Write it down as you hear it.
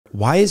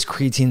Why is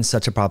creatine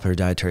such a popular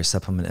dietary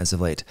supplement as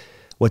of late?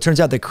 Well, it turns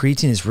out that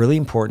creatine is really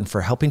important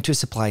for helping to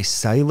supply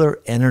cellular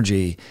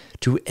energy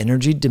to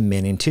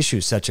energy-demanding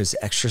tissues such as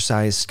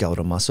exercise,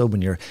 skeletal muscle,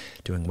 when you're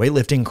doing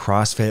weightlifting,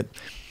 CrossFit,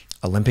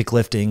 Olympic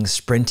lifting,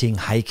 sprinting,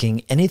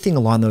 hiking, anything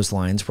along those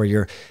lines where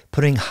you're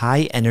putting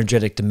high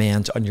energetic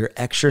demands on your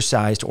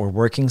exercised or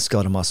working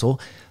skeletal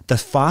muscle. The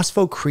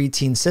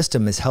phosphocreatine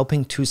system is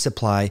helping to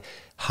supply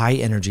high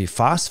energy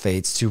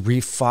phosphates to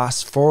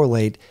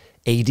rephosphorylate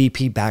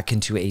ADP back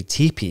into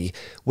ATP,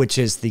 which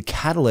is the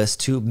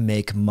catalyst to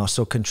make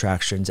muscle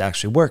contractions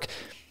actually work.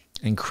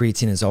 And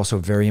creatine is also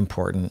very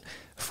important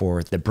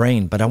for the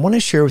brain. But I want to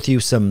share with you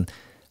some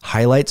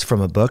highlights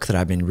from a book that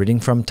I've been reading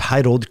from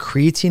titled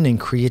Creatine and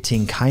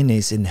Creatine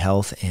Kinase in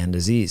Health and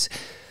Disease.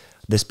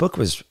 This book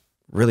was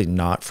really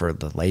not for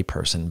the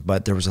layperson,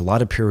 but there was a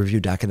lot of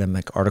peer-reviewed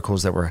academic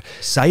articles that were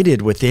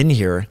cited within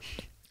here,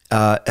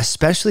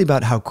 especially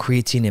about how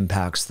creatine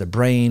impacts the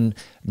brain,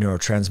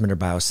 neurotransmitter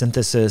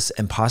biosynthesis,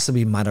 and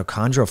possibly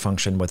mitochondrial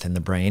function within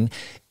the brain.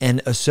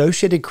 And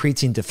associated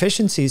creatine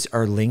deficiencies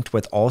are linked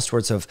with all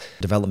sorts of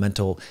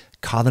developmental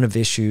cognitive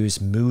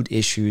issues, mood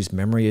issues,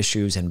 memory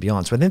issues, and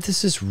beyond. So I think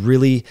this is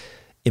really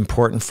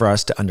important for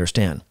us to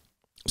understand.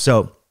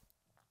 So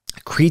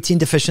creatine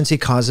deficiency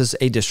causes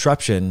a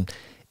disruption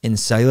in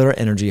cellular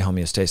energy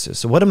homeostasis.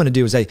 So what I'm going to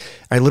do is I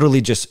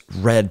literally just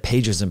read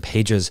pages and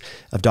pages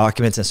of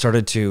documents and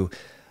started to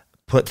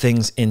put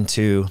things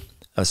into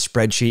a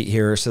spreadsheet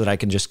here so that I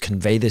can just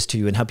convey this to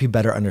you and help you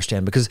better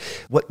understand. Because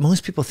what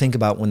most people think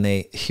about when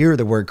they hear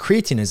the word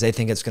creatine is they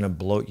think it's going to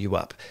bloat you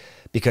up.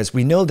 Because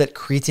we know that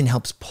creatine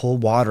helps pull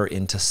water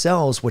into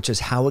cells, which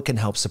is how it can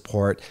help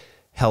support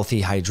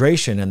healthy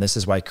hydration. And this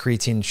is why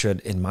creatine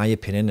should, in my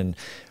opinion, and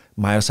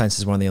Myoscience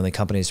is one of the only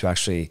companies who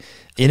actually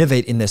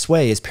innovate in this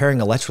way, is pairing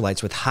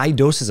electrolytes with high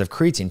doses of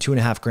creatine,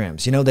 2.5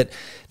 grams. You know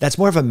that's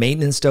more of a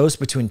maintenance dose.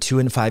 Between 2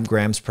 and 5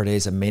 grams per day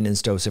is a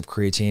maintenance dose of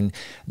creatine.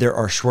 There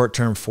are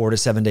short-term 4 to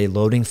 7 day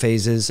loading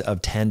phases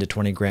of 10 to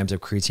 20 grams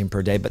of creatine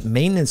per day, but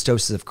maintenance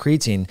doses of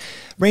creatine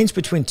range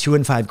between 2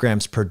 and 5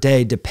 grams per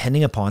day,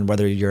 depending upon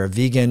whether you're a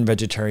vegan,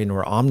 vegetarian,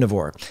 or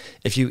omnivore.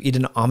 If you eat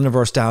an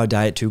omnivore style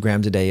diet, 2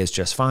 grams a day is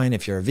just fine.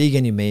 If you're a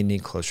vegan, you may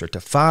need closer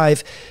to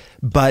 5,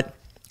 but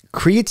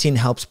creatine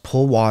helps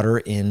pull water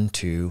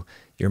into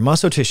your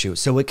muscle tissue,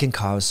 so it can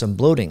cause some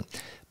bloating.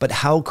 But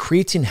how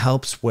creatine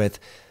helps with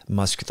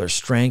muscular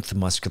strength,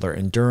 muscular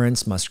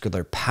endurance,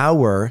 muscular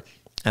power,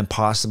 and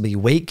possibly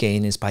weight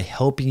gain is by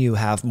helping you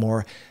have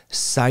more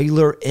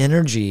cellular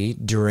energy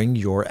during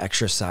your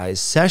exercise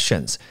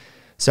sessions.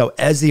 So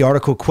as the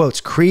article quotes,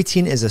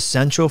 creatine is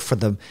essential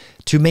to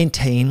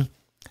maintain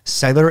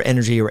cellular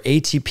energy, or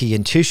ATP,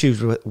 in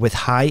tissues with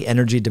high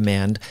energy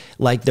demand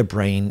like the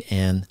brain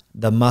and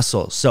the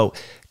muscles. So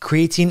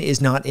creatine is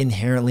not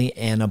inherently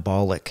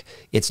anabolic.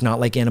 It's not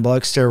like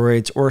anabolic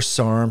steroids or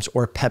SARMs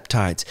or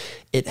peptides.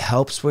 It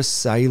helps with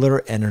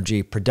cellular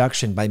energy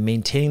production by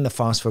maintaining the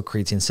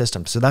phosphocreatine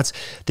system. So that's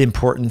the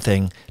important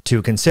thing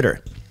to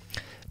consider.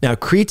 Now,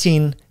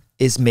 creatine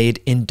is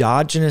made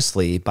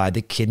endogenously by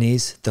the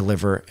kidneys, the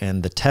liver,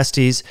 and the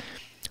testes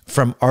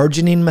from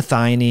arginine,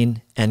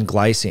 methionine, and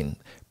glycine,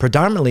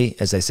 predominantly,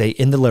 as I say,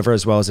 in the liver,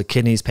 as well as the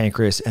kidneys,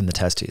 pancreas, and the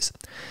testes.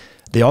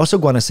 They also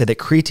go on to say that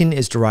creatine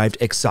is derived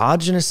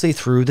exogenously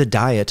through the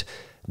diet,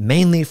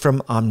 mainly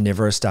from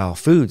omnivorous style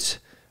foods,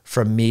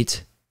 from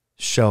meat,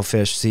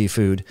 shellfish,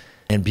 seafood,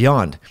 and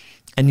beyond.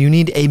 And you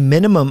need a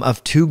minimum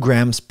of 2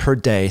 grams per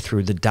day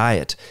through the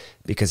diet,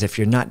 because if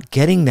you're not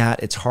getting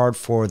that, it's hard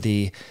for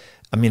the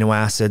amino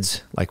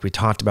acids, like we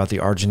talked about, the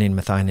arginine,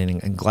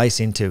 methionine, and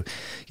glycine, to,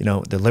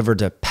 the liver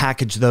to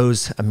package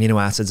those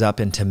amino acids up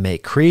and to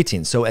make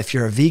creatine. So if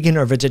you're a vegan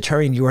or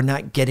vegetarian, you are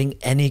not getting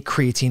any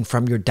creatine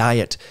from your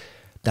diet.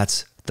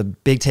 That's the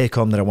big take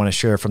home that I want to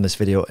share from this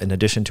video, in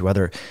addition to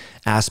other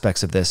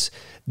aspects of this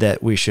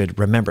that we should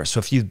remember. So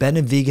if you've been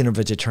a vegan or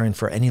vegetarian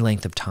for any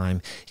length of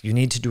time, you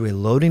need to do a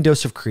loading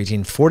dose of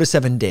creatine 4 to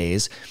 7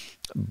 days,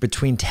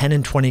 between 10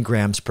 and 20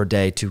 grams per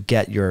day, to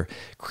get your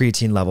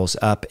creatine levels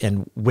up.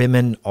 And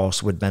women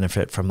also would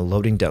benefit from a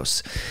loading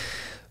dose,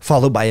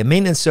 followed by a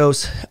maintenance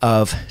dose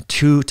of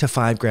 2 to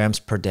 5 grams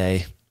per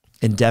day,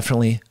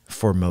 indefinitely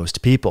for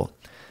most people.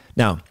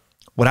 Now,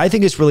 what I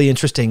think is really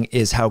interesting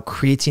is how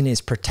creatine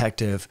is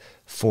protective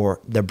for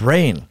the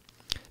brain.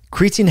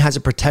 Creatine has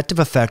a protective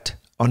effect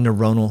on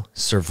neuronal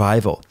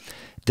survival.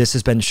 This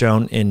has been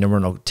shown in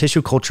neuronal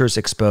tissue cultures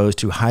exposed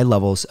to high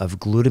levels of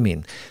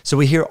glutamine. So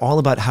we hear all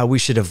about how we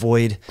should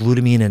avoid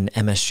glutamine and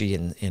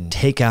MSG in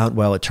takeout.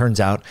 Well, it turns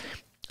out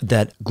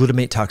that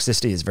glutamate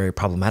toxicity is very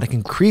problematic,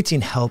 and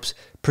creatine helps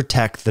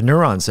protect the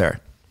neurons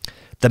there.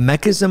 The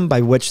mechanism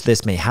by which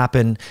this may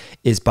happen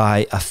is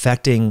by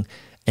affecting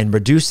and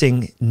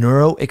reducing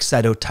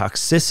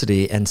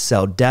neuroexcitotoxicity, and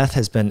cell death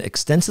has been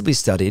extensively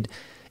studied,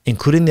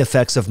 including the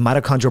effects of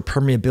mitochondrial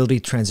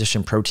permeability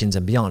transition proteins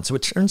and beyond. So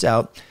it turns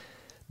out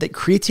that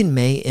creatine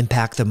may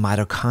impact the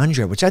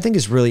mitochondria, which I think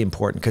is really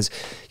important because,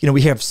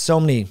 we have so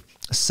many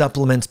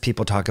supplements.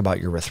 People talk about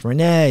erythrin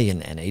A and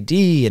NAD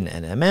and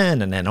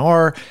NMN and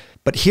NR,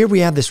 But here we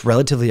have this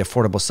relatively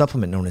affordable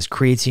supplement known as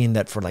creatine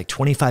that for like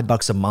 25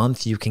 bucks a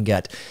month, you can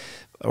get,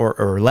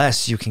 or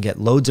less, you can get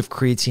loads of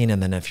creatine.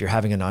 And then if you're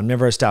having an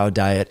omnivorous style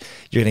diet,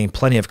 you're getting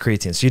plenty of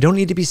creatine. So you don't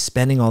need to be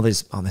spending all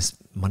this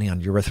money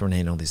on erythroin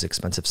and all these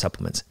expensive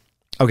supplements.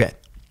 Okay.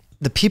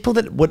 The people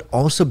that would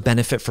also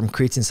benefit from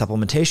creatine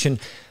supplementation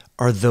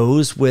are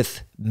those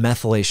with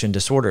methylation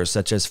disorders,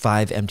 such as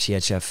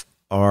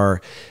 5-MTHFR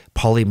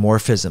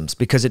polymorphisms,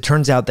 because it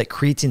turns out that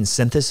creatine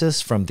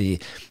synthesis from the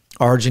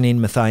arginine,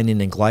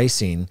 methionine, and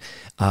glycine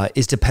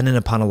is dependent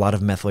upon a lot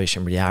of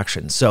methylation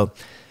reactions. So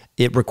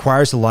it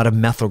requires a lot of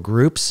methyl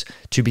groups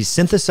to be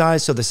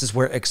synthesized. So this is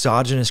where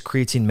exogenous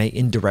creatine may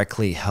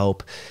indirectly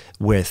help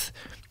with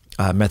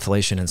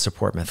methylation and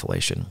support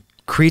methylation.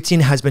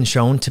 Creatine has been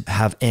shown to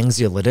have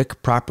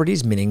anxiolytic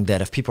properties, meaning that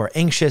if people are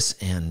anxious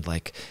and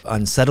like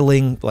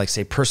unsettling, like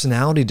say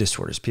personality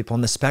disorders, people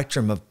on the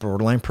spectrum of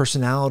borderline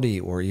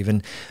personality or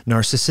even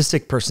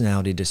narcissistic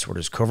personality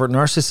disorders, covert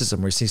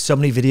narcissism, we see so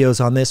many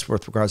videos on this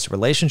with regards to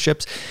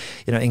relationships,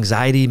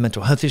 anxiety,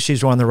 mental health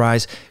issues are on the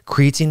rise.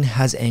 Creatine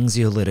has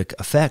anxiolytic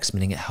effects,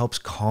 meaning it helps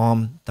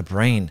calm the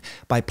brain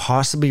by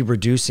possibly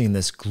reducing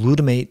this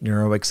glutamate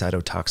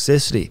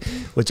neuroexcitotoxicity,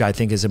 which I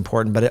think is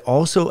important, but it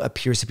also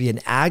appears to be an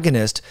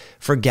agonist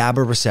for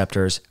GABA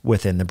receptors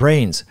within the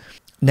brains.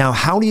 Now,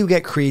 how do you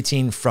get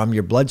creatine from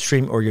your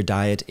bloodstream or your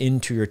diet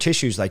into your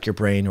tissues like your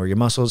brain or your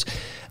muscles?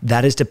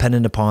 That is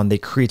dependent upon the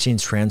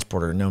creatine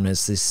transporter known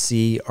as the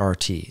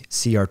CRT.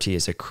 CRT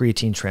is a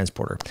creatine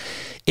transporter.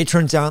 It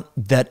turns out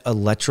that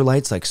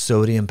electrolytes like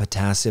sodium,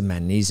 potassium,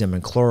 magnesium,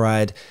 and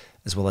chloride,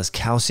 as well as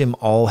calcium,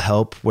 all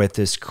help with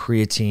this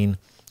creatine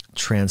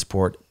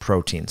transport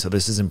protein. So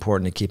this is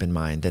important to keep in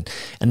mind.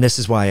 And this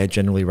is why I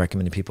generally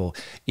recommend people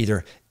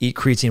either eat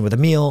creatine with a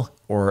meal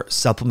or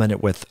supplement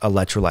it with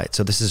electrolytes.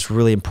 So this is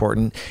really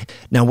important.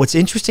 Now, what's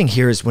interesting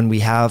here is when we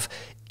have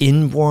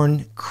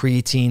inborn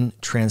creatine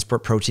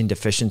transport protein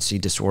deficiency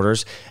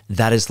disorders,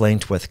 that is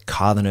linked with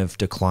cognitive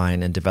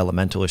decline and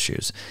developmental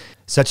issues,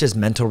 such as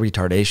mental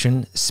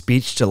retardation,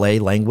 speech delay,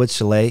 language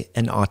delay,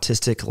 and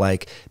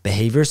autistic-like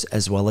behaviors,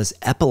 as well as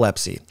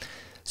epilepsy.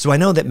 So I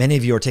know that many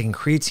of you are taking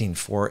creatine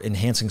for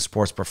enhancing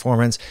sports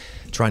performance,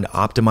 trying to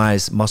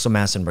optimize muscle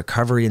mass and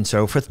recovery and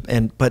so forth.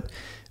 But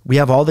we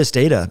have all this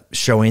data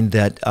showing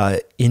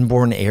that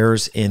inborn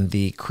errors in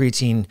the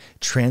creatine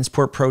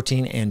transport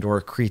protein and or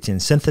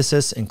creatine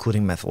synthesis,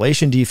 including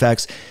methylation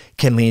defects,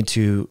 can lead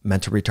to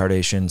mental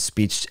retardation,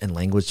 speech and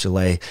language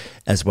delay,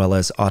 as well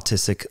as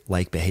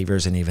autistic-like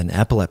behaviors and even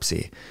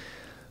epilepsy.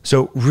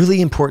 So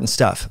really important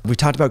stuff. We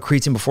talked about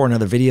creatine before in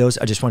other videos.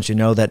 I just want you to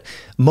know that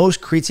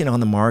most creatine on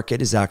the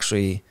market is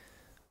actually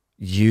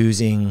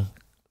using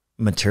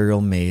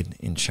material made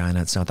in China.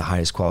 It's not the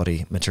highest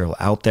quality material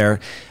out there.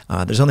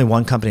 There's only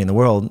one company in the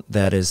world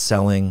that is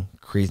selling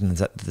creatine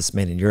that's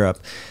made in Europe,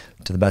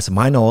 to the best of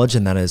my knowledge,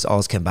 and that is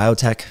Allschem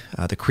Biotech,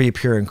 the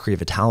CreaPure and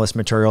CreaVitalis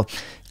material.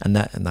 And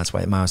that's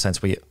why at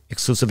MyoSense we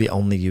exclusively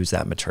only use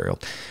that material.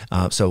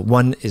 So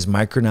one is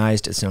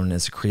micronized, it's known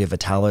as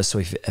CreaVitalis. So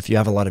if you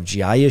have a lot of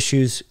GI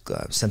issues,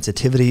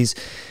 sensitivities,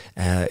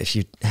 if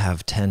you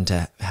tend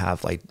to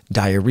have like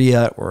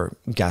diarrhea or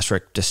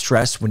gastric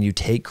distress when you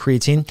take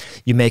creatine,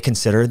 you may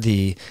consider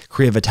the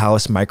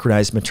CreaVitalis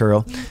micronized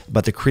material,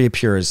 but the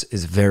CreaPure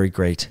is very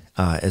great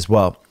as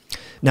well.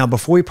 Now,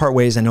 before we part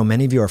ways, I know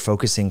many of you are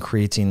focusing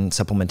creatine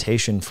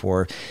supplementation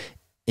for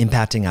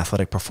impacting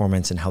athletic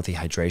performance and healthy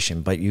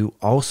hydration, but you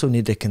also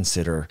need to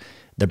consider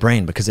the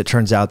brain, because it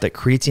turns out that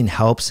creatine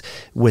helps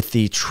with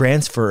the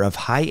transfer of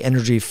high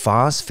energy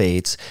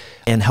phosphates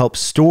and helps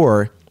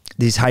store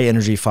these high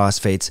energy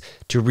phosphates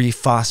to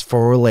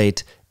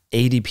rephosphorylate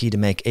ADP to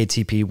make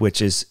ATP,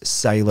 which is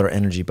cellular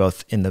energy,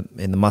 both in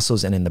the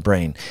muscles and in the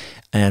brain.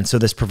 And so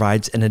this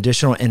provides an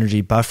additional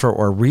energy buffer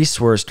or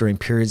resource during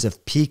periods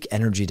of peak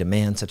energy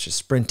demand, such as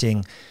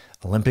sprinting,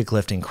 Olympic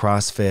lifting,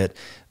 CrossFit,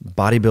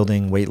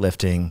 bodybuilding,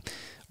 weightlifting,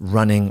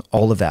 running,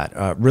 all of that.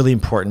 Really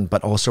important,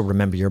 but also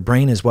remember your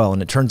brain as well.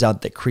 And it turns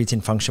out that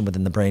creatine function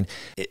within the brain,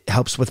 it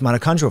helps with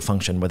mitochondrial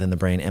function within the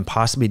brain and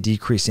possibly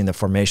decreasing the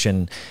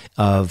formation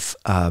of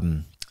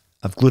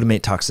glutamate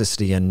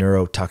toxicity and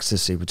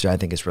neurotoxicity, which I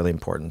think is really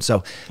important.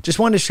 So just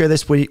wanted to share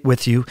this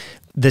with you.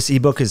 This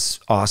ebook is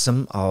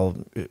awesome. I'll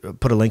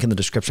put a link in the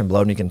description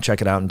below and you can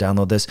check it out and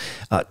download this.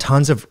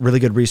 Tons of really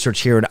good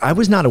research here. And I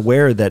was not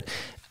aware that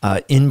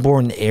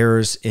inborn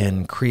errors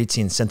in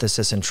creatine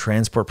synthesis and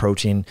transport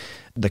protein,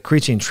 the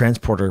creatine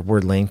transporter,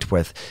 were linked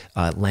with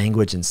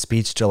language and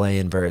speech delay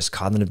and various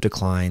cognitive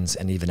declines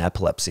and even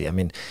epilepsy. I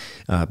mean,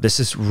 this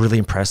is really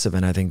impressive,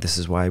 and I think this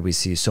is why we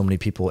see so many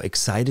people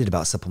excited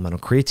about supplemental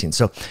creatine.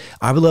 So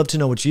I would love to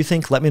know what you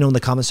think. Let me know in the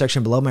comment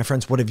section below, my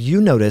friends. What have you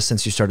noticed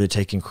since you started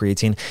taking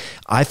creatine?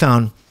 I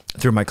found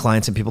through my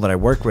clients and people that I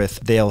work with,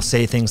 they'll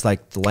say things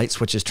like the light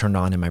switch is turned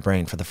on in my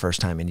brain for the first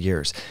time in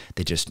years.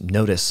 They just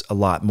notice a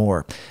lot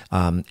more.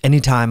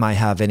 Anytime I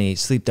have any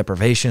sleep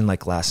deprivation,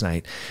 like last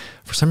night,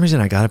 for some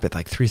reason I got up at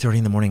like 3:30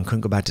 in the morning and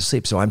couldn't go back to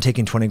sleep. So I'm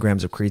taking 20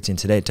 grams of creatine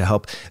today to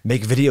help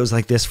make videos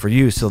like this for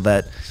you, so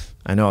that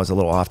I know I was a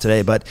little off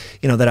today, but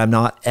that I'm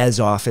not as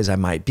off as I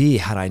might be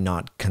had I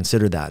not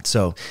considered that.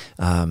 So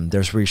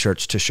there's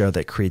research to show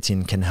that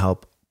creatine can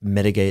help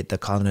mitigate the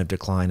cognitive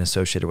decline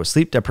associated with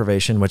sleep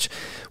deprivation, which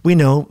we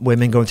know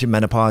women going through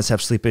menopause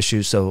have sleep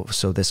issues. So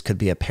this could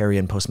be a peri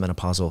and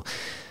postmenopausal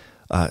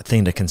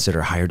thing to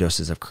consider, higher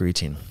doses of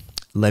creatine.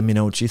 Let me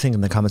know what you think in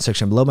the comment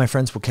section below, my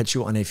friends. We'll catch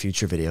you on a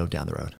future video down the road.